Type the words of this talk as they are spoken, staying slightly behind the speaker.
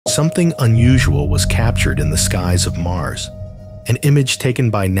Something unusual was captured in the skies of Mars. An image taken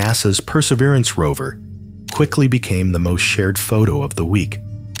by NASA's Perseverance rover quickly became the most shared photo of the week.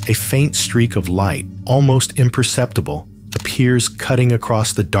 A faint streak of light, almost imperceptible, appears cutting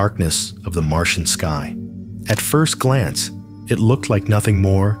across the darkness of the Martian sky. At first glance, it looked like nothing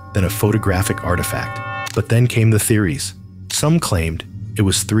more than a photographic artifact. But then came the theories. Some claimed it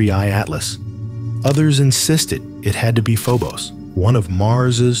was 3I Atlas. Others insisted it had to be Phobos, one of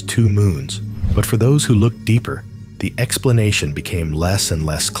Mars's 2 moons. But for those who looked deeper, the explanation became less and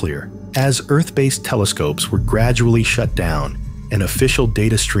less clear. As Earth-based telescopes were gradually shut down and official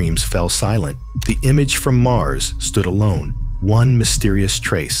data streams fell silent, the image from Mars stood alone, one mysterious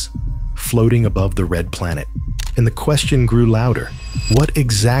trace, floating above the red planet. And the question grew louder. What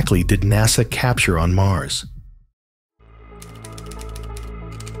exactly did NASA capture on Mars?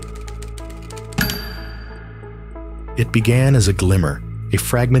 It began as a glimmer, a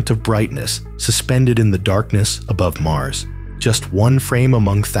fragment of brightness suspended in the darkness above Mars. Just one frame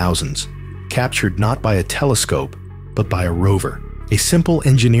among thousands, captured not by a telescope, but by a rover. A simple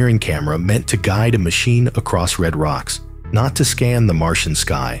engineering camera meant to guide a machine across red rocks, not to scan the Martian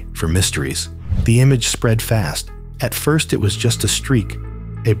sky for mysteries. The image spread fast. At first it was just a streak,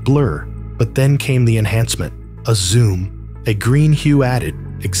 a blur, but then came the enhancement, a zoom, a green hue added,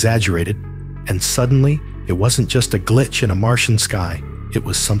 exaggerated, and suddenly it wasn't just a glitch in a Martian sky, it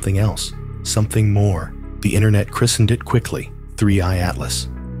was something else, something more. The internet christened it quickly 3I Atlas,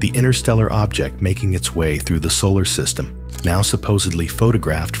 the interstellar object making its way through the solar system, now supposedly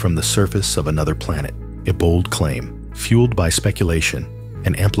photographed from the surface of another planet. A bold claim, fueled by speculation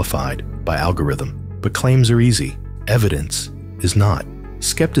and amplified by algorithm. But claims are easy, evidence is not.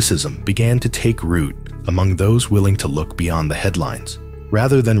 Skepticism began to take root among those willing to look beyond the headlines.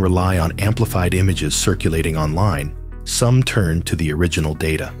 Rather than rely on amplified images circulating online, some turned to the original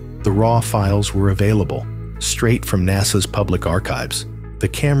data. The raw files were available, straight from NASA's public archives. The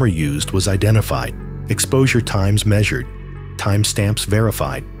camera used was identified, exposure times measured, timestamps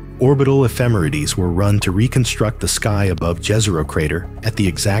verified. Orbital ephemerides were run to reconstruct the sky above Jezero crater at the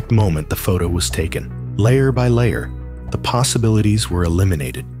exact moment the photo was taken. Layer by layer, the possibilities were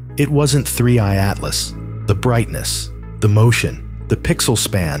eliminated. It wasn't 3I Atlas. The brightness, the motion, the pixel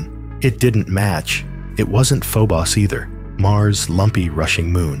span, it didn't match. It wasn't Phobos either, Mars' lumpy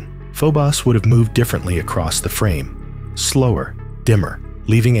rushing moon. Phobos would have moved differently across the frame, slower, dimmer,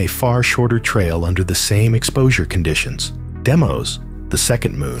 leaving a far shorter trail under the same exposure conditions. Deimos, the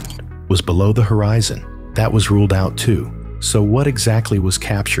second moon, was below the horizon. That was ruled out too. So what exactly was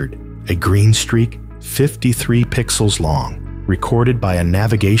captured? A green streak, 53 pixels long, recorded by a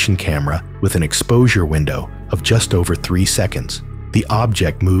navigation camera with an exposure window of just over 3 seconds. The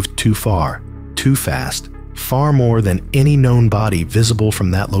object moved too far, too fast, far more than any known body visible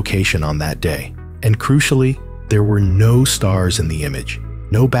from that location on that day. And crucially, there were no stars in the image,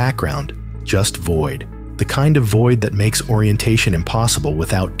 no background, just void. The kind of void that makes orientation impossible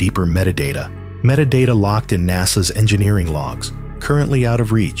without deeper metadata. Metadata locked in NASA's engineering logs, currently out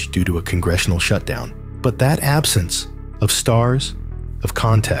of reach due to a congressional shutdown. But that absence of stars, of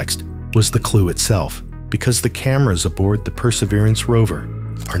context, was the clue itself, because the cameras aboard the Perseverance rover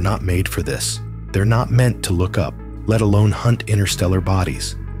are not made for this. They're not meant to look up, let alone hunt interstellar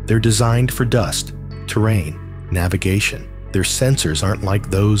bodies. They're designed for dust, terrain, navigation. Their sensors aren't like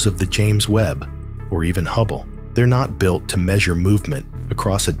those of the James Webb or even Hubble. They're not built to measure movement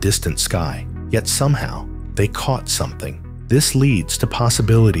across a distant sky, yet somehow they caught something. This leads to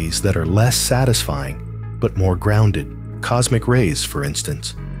possibilities that are less satisfying, but more grounded. Cosmic rays, for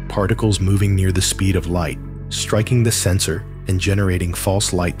instance, particles moving near the speed of light, striking the sensor and generating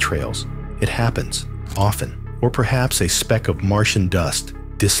false light trails. It happens, often. Or perhaps a speck of Martian dust,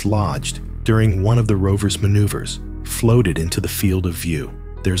 dislodged during one of the rover's maneuvers, floated into the field of view.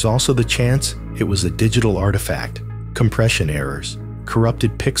 There's also the chance it was a digital artifact, compression errors,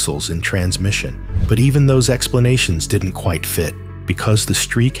 corrupted pixels in transmission. But even those explanations didn't quite fit, because the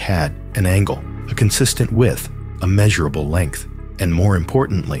streak had an angle, a consistent width, a measurable length. And more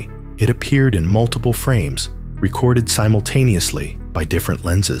importantly, it appeared in multiple frames, recorded simultaneously by different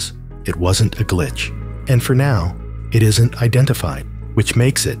lenses. It wasn't a glitch. And for now, it isn't identified, which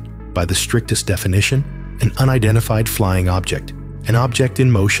makes it, by the strictest definition, an unidentified flying object, an object in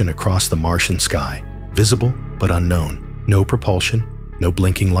motion across the Martian sky, visible but unknown. No propulsion, no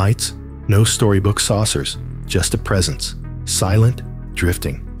blinking lights, no storybook saucers, just a presence, silent,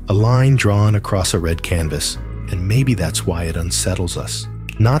 drifting, a line drawn across a red canvas. And maybe that's why it unsettles us.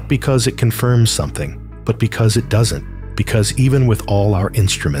 Not because it confirms something, but because it doesn't. Because even with all our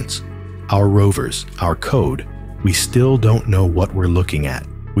instruments, our rovers, our code, we still don't know what we're looking at.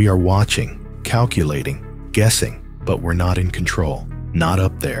 We are watching, calculating, guessing, but we're not in control. Not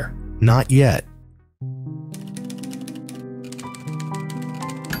up there. Not yet.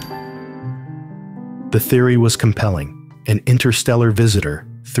 The theory was compelling. An interstellar visitor,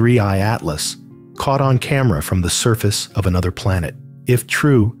 3I Atlas, caught on camera from the surface of another planet. If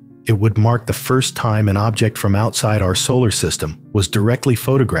true, it would mark the first time an object from outside our solar system was directly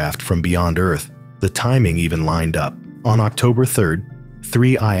photographed from beyond Earth. The timing even lined up. On October 3rd,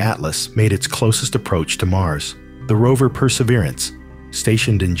 3I Atlas made its closest approach to Mars. The rover Perseverance,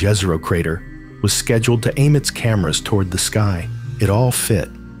 stationed in Jezero Crater, was scheduled to aim its cameras toward the sky. It all fit,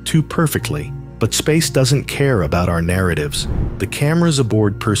 too perfectly. But space doesn't care about our narratives. The cameras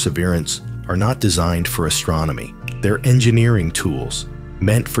aboard Perseverance are not designed for astronomy. They're engineering tools,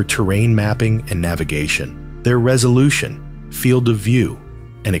 meant for terrain mapping and navigation. Their resolution, field of view,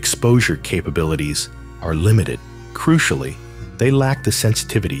 and exposure capabilities are limited. Crucially, they lack the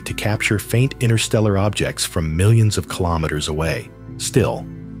sensitivity to capture faint interstellar objects from millions of kilometers away. Still,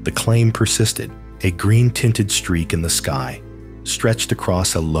 the claim persisted, a green-tinted streak in the sky, stretched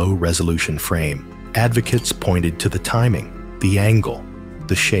across a low-resolution frame. Advocates pointed to the timing, the angle,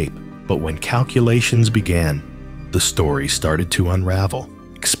 the shape, but when calculations began, the story started to unravel.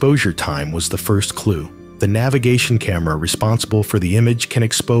 Exposure time was the first clue. The navigation camera responsible for the image can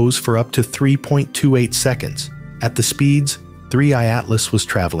expose for up to 3.28 seconds. At the speeds 3I Atlas was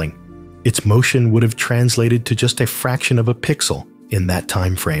traveling, its motion would have translated to just a fraction of a pixel in that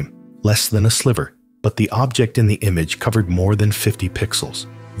time frame, less than a sliver. But the object in the image covered more than 50 pixels.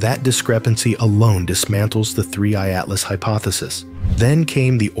 That discrepancy alone dismantles the 3I Atlas hypothesis. Then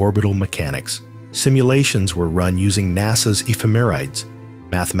came the orbital mechanics. Simulations were run using NASA's ephemerides,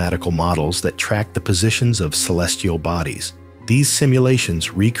 mathematical models that tracked the positions of celestial bodies. These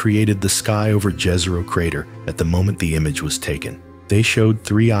simulations recreated the sky over Jezero Crater at the moment the image was taken. They showed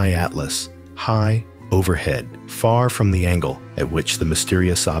 3I Atlas, high, overhead, far from the angle at which the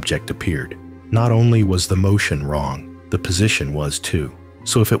mysterious object appeared. Not only was the motion wrong, the position was too.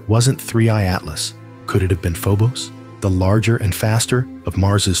 So if it wasn't 3I Atlas, could it have been Phobos, the larger and faster of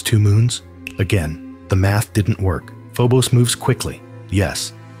Mars's 2 moons? Again, the math didn't work. Phobos moves quickly,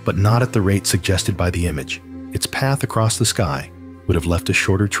 yes, but not at the rate suggested by the image. Its path across the sky would have left a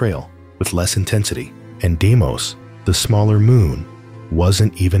shorter trail with less intensity. And Deimos, the smaller moon,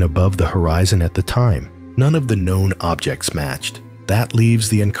 wasn't even above the horizon at the time. None of the known objects matched. That leaves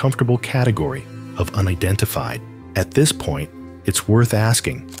the uncomfortable category of unidentified. At this point, it's worth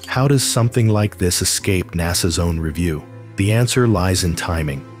asking, how does something like this escape NASA's own review? The answer lies in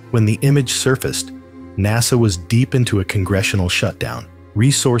timing. When the image surfaced, NASA was deep into a congressional shutdown.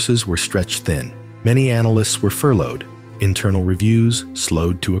 Resources were stretched thin. Many analysts were furloughed. Internal reviews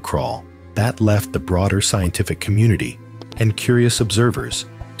slowed to a crawl. That left the broader scientific community and curious observers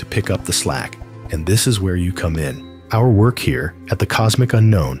to pick up the slack. And this is where you come in. Our work here at the Cosmic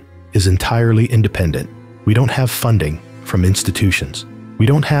Unknown is entirely independent. We don't have funding from institutions. We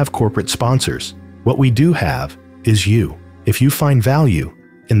don't have corporate sponsors. What we do have is you. If you find value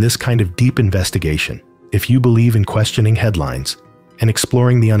in this kind of deep investigation, if you believe in questioning headlines and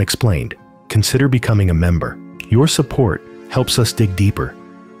exploring the unexplained, consider becoming a member. Your support helps us dig deeper,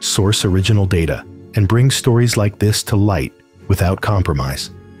 source original data, and bring stories like this to light without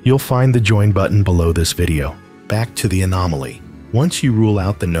compromise. You'll find the join button below this video. Back to the anomaly. Once you rule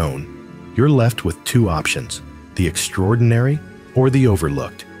out the known, you're left with 2 options, the extraordinary or the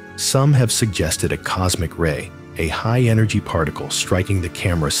overlooked. Some have suggested a cosmic ray, a high-energy particle striking the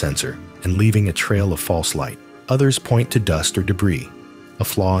camera sensor and leaving a trail of false light. Others point to dust or debris, a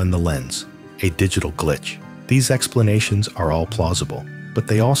flaw in the lens, a digital glitch. These explanations are all plausible, but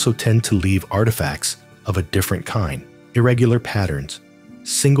they also tend to leave artifacts of a different kind, irregular patterns,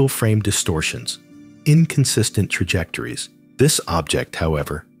 single-frame distortions, inconsistent trajectories. This object,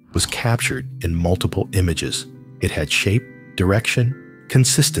 however, was captured in multiple images. It had shape, direction,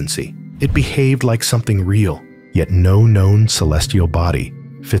 consistency. It behaved like something real, yet no known celestial body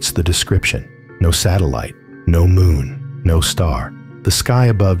fits the description. No satellite, no moon, no star. The sky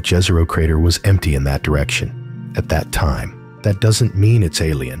above Jezero Crater was empty in that direction at that time. That doesn't mean it's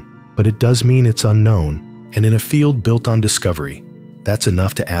alien, but it does mean it's unknown, and in a field built on discovery, that's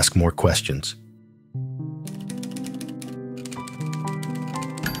enough to ask more questions.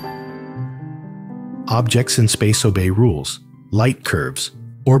 Objects in space obey rules. Light curves,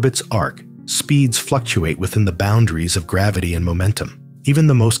 orbits arc, speeds fluctuate within the boundaries of gravity and momentum. Even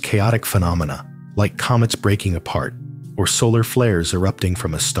the most chaotic phenomena, like comets breaking apart or solar flares erupting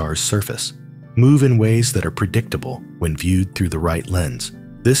from a star's surface, move in ways that are predictable when viewed through the right lens.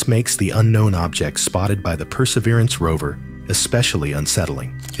 This makes the unknown object spotted by the Perseverance rover especially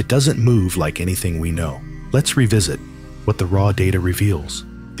unsettling. It doesn't move like anything we know. Let's revisit what the raw data reveals.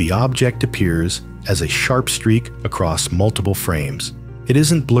 The object appears as a sharp streak across multiple frames. It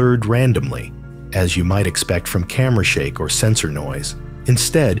isn't blurred randomly, as you might expect from camera shake or sensor noise.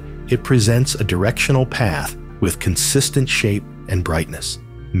 Instead, it presents a directional path with consistent shape and brightness.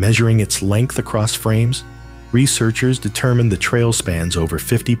 Measuring its length across frames, researchers determined the trail spans over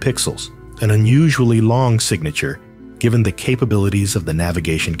 50 pixels, an unusually long signature given the capabilities of the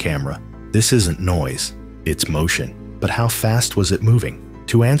navigation camera. This isn't noise, it's motion. But how fast was it moving?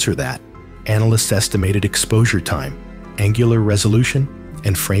 To answer that, analysts estimated exposure time, angular resolution,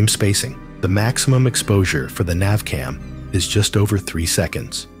 and frame spacing. The maximum exposure for the navcam is just over 3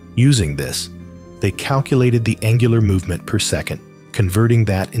 seconds. Using this, they calculated the angular movement per second, converting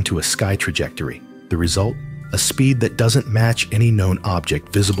that into a sky trajectory. The result? A speed that doesn't match any known object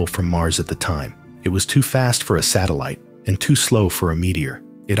visible from Mars at the time. It was too fast for a satellite and too slow for a meteor.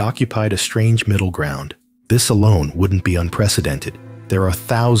 It occupied a strange middle ground. This alone wouldn't be unprecedented. There are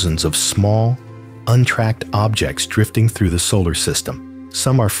thousands of small, untracked objects drifting through the solar system.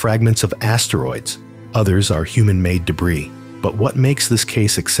 Some are fragments of asteroids, others are human-made debris. But what makes this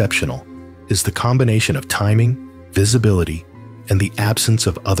case exceptional is the combination of timing, visibility, and the absence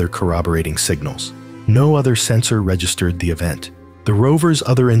of other corroborating signals. No other sensor registered the event. The rover's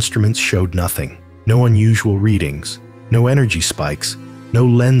other instruments showed nothing. No unusual readings, no energy spikes, no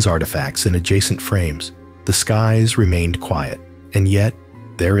lens artifacts in adjacent frames. The skies remained quiet. And yet,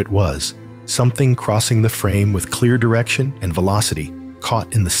 there it was, something crossing the frame with clear direction and velocity,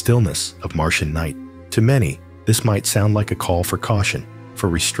 caught in the stillness of Martian night. To many, this might sound like a call for caution, for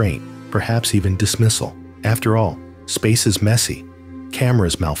restraint, perhaps even dismissal. After all, space is messy,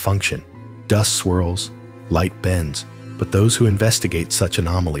 cameras malfunction, dust swirls, light bends, but those who investigate such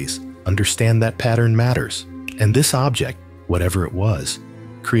anomalies understand that pattern matters. And this object, whatever it was,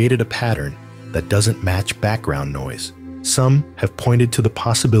 created a pattern that doesn't match background noise. Some have pointed to the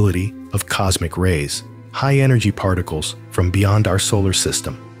possibility of cosmic rays, high-energy particles from beyond our solar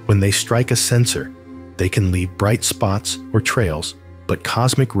system. When they strike a sensor, they can leave bright spots or trails, but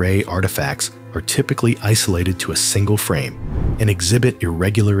cosmic ray artifacts are typically isolated to a single frame and exhibit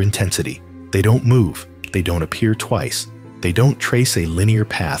irregular intensity. They don't move, they don't appear twice, they don't trace a linear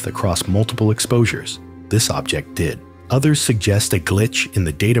path across multiple exposures. This object did. Others suggest a glitch in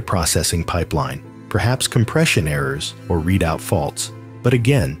the data processing pipeline, perhaps compression errors or readout faults. But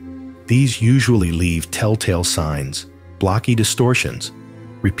again, these usually leave telltale signs, blocky distortions,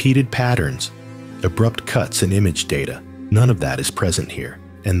 repeated patterns, abrupt cuts in image data. None of that is present here.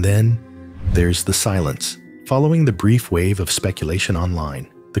 And then there's the silence. Following the brief wave of speculation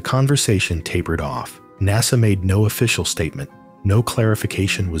online, the conversation tapered off. NASA made no official statement. No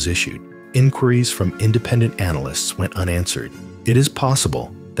clarification was issued. Inquiries from independent analysts went unanswered. It is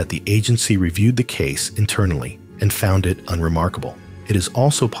possible that the agency reviewed the case internally and found it unremarkable. It is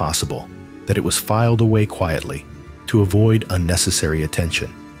also possible that it was filed away quietly to avoid unnecessary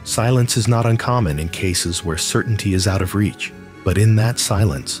attention. Silence is not uncommon in cases where certainty is out of reach, but in that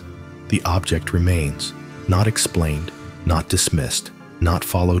silence, the object remains, not explained, not dismissed, not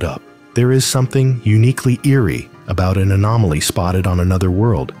followed up. There is something uniquely eerie about an anomaly spotted on another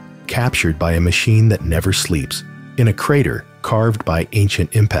world, captured by a machine that never sleeps, in a crater carved by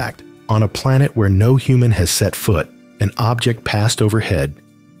ancient impact, on a planet where no human has set foot. An object passed overhead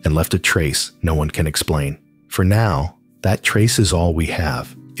and left a trace no one can explain. For now, that trace is all we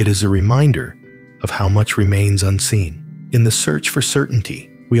have. It is a reminder of how much remains unseen. In the search for certainty,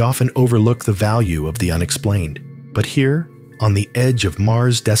 we often overlook the value of the unexplained. But here, on the edge of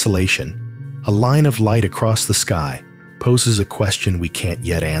Mars' desolation, a line of light across the sky poses a question we can't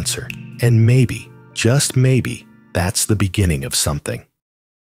yet answer. And maybe, just maybe, that's the beginning of something.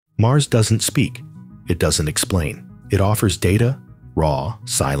 Mars doesn't speak. It doesn't explain. It offers data, raw,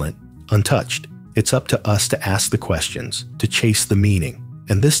 silent, untouched. It's up to us to ask the questions, to chase the meaning.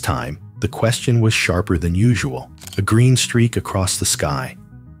 And this time, the question was sharper than usual. A green streak across the sky,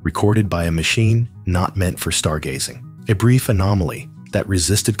 recorded by a machine not meant for stargazing. A brief anomaly that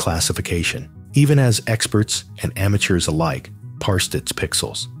resisted classification, even as experts and amateurs alike parsed its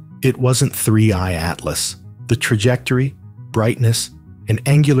pixels. It wasn't 3-eye atlas. The trajectory, brightness, and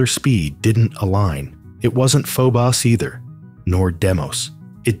angular speed didn't align. It wasn't Phobos either, nor Deimos.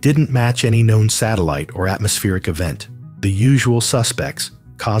 It didn't match any known satellite or atmospheric event. The usual suspects,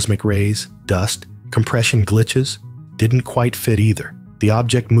 cosmic rays, dust, compression glitches, didn't quite fit either. The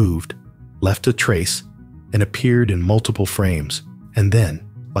object moved, left a trace, and appeared in multiple frames. And then,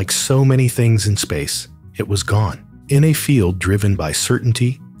 like so many things in space, it was gone. In a field driven by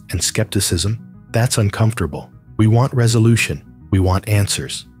certainty and skepticism, that's uncomfortable. We want resolution. We want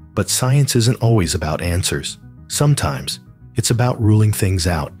answers. But science isn't always about answers. Sometimes, it's about ruling things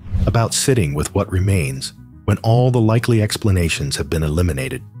out, about sitting with what remains when all the likely explanations have been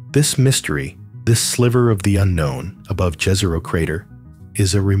eliminated. This mystery, this sliver of the unknown above Jezero Crater,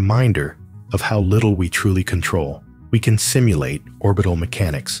 is a reminder of how little we truly control. We can simulate orbital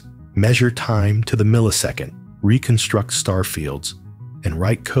mechanics, measure time to the millisecond, reconstruct star fields, and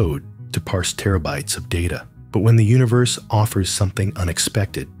write code to parse terabytes of data. But when the universe offers something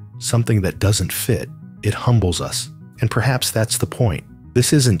unexpected, something that doesn't fit, it humbles us. And perhaps that's the point.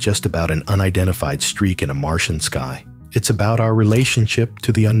 This isn't just about an unidentified streak in a Martian sky. It's about our relationship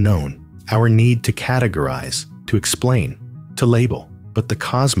to the unknown, our need to categorize, to explain, to label. But the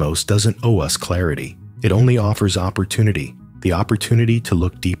cosmos doesn't owe us clarity. It only offers opportunity, the opportunity to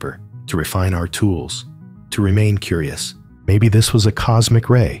look deeper, to refine our tools, to remain curious. Maybe this was a cosmic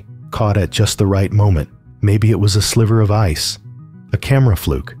ray, caught at just the right moment. Maybe it was a sliver of ice, a camera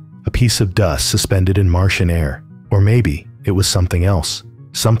fluke, a piece of dust suspended in Martian air. Or maybe it was something else,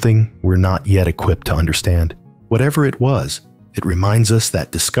 something we're not yet equipped to understand. Whatever it was, it reminds us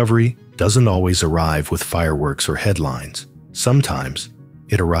that discovery doesn't always arrive with fireworks or headlines. Sometimes,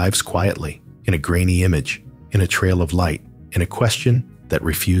 it arrives quietly, in a grainy image, in a trail of light, in a question that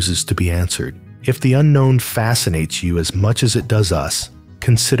refuses to be answered. If the unknown fascinates you as much as it does us,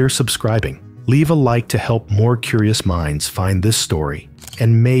 consider subscribing. Leave a like to help more curious minds find this story,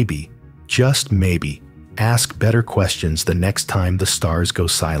 and maybe, just maybe, ask better questions the next time the stars go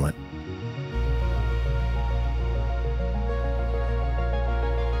silent.